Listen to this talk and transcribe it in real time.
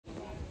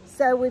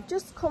So we've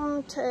just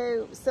come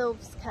to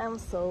Silves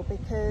Council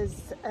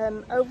because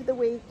over the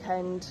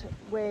weekend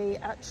we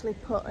actually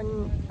put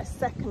in a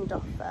second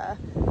offer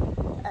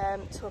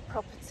to a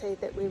property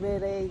that we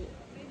really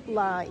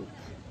like.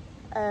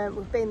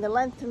 We've been the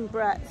length and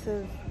breadth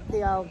of the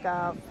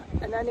Algarve,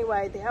 and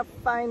anyway they have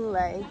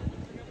finally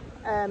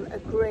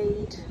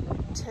agreed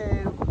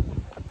to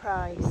a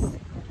price.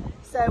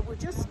 So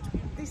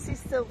this is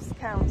Silves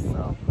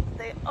Council.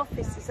 The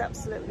office is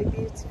absolutely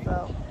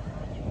beautiful.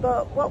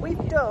 But what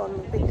we've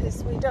done,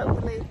 because we don't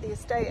believe the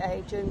estate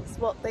agents,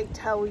 what they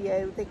tell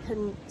you, they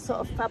can sort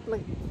of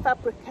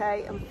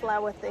fabricate and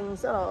flower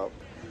things up.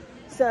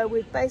 So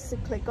we've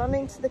basically gone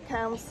into the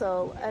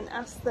council and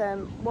asked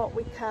them what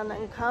we can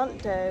and can't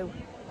do,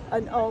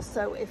 and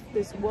also if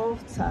there's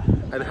water.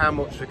 And how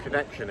much the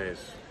connection is.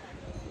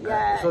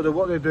 Yeah. So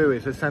what they do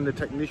is they send a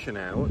technician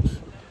out,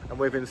 and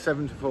within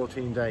 7 to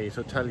 14 days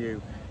they'll tell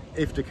you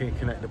if they can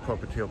connect the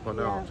property up or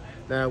not. Yeah.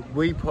 Now,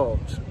 we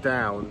put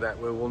down that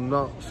we will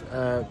not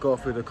go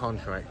through the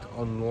contract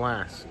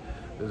unless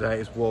there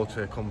is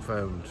water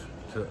confirmed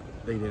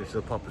leading into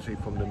the property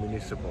from the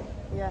municipal.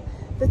 Yeah,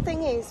 the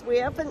thing is, we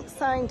haven't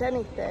signed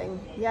anything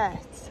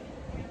yet.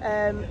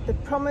 The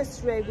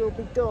promissory will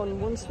be done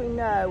once we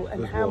know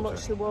and how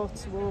much the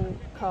water will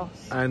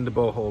cost. And the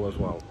borehole as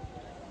well.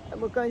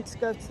 And we're going to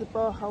go to the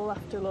borehole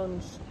after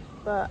lunch.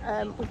 But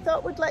we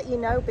thought we'd let you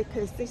know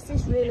because this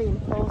is really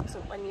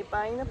important when you're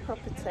buying a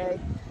property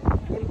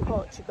in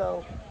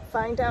Portugal.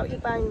 Find out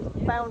your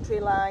boundary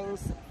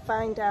lines,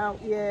 find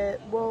out your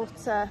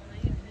water.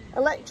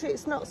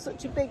 Electric's not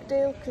such a big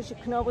deal because you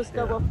can always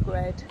go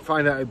off-grid.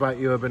 Find out about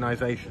your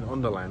urbanisation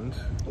on the land,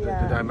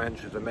 the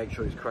dimensions, and make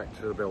sure it's correct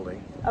to the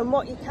building. And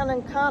what you can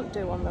and can't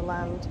do on the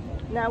land.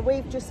 Now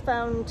we've just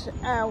found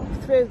out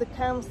through the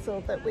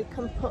council that we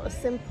can put a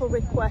simple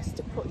request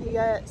to put your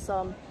yurts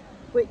on,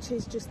 which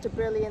is just a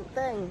brilliant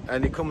thing.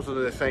 And it comes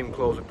under the same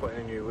clause of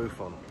putting a new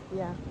roof on.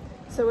 Yeah,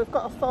 so we've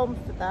got a form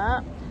for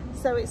that.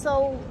 So it's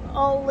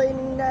all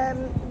in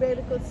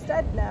really good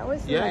stead now,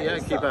 isn't it? Yeah,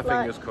 keep our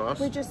fingers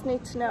crossed. We just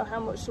need to know how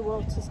much the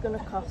water's going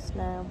to cost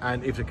now.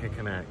 And if they can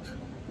connect.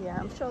 Yeah,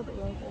 I'm sure they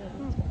will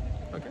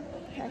do.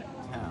 Okay.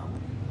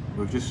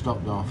 We've just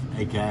stopped off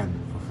again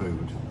for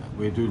food.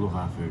 We do love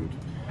our food.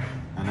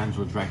 And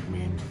Angela dragged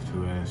me into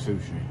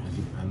sushi.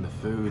 And the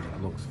food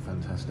looks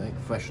fantastic,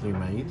 freshly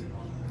made.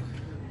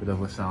 Bit of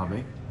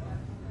wasabi.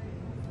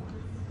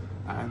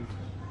 And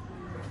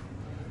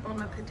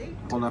Bon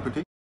appetit. Bon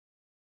appetit.